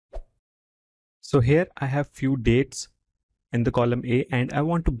So here I have few dates in the column A and I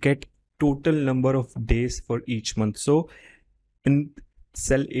want to get total number of days for each month. So in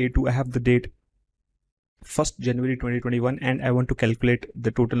cell A2 I have the date 1st January 2021 and I want to calculate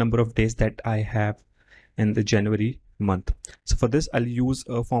the total number of days that I have in the January month. So for this I'll use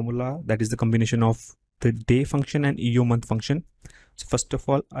a formula that is the combination of the day function and EU month function. So first of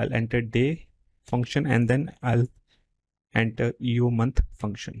all I'll enter day function and then I'll enter EU month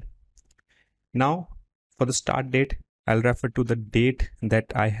function. Now for the start date I'll refer to the date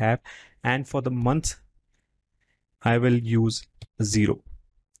that I have, and for the month I will use 0.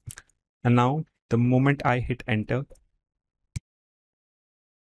 And now the moment I hit enter,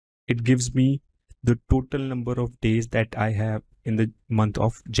 it gives me the total number of days that I have in the month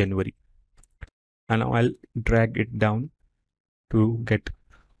of January. And now I'll drag it down to get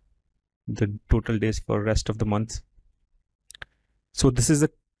the total days for rest of the month. So this is a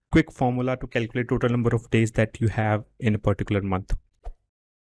quick formula to calculate total number of days that you have in a particular month.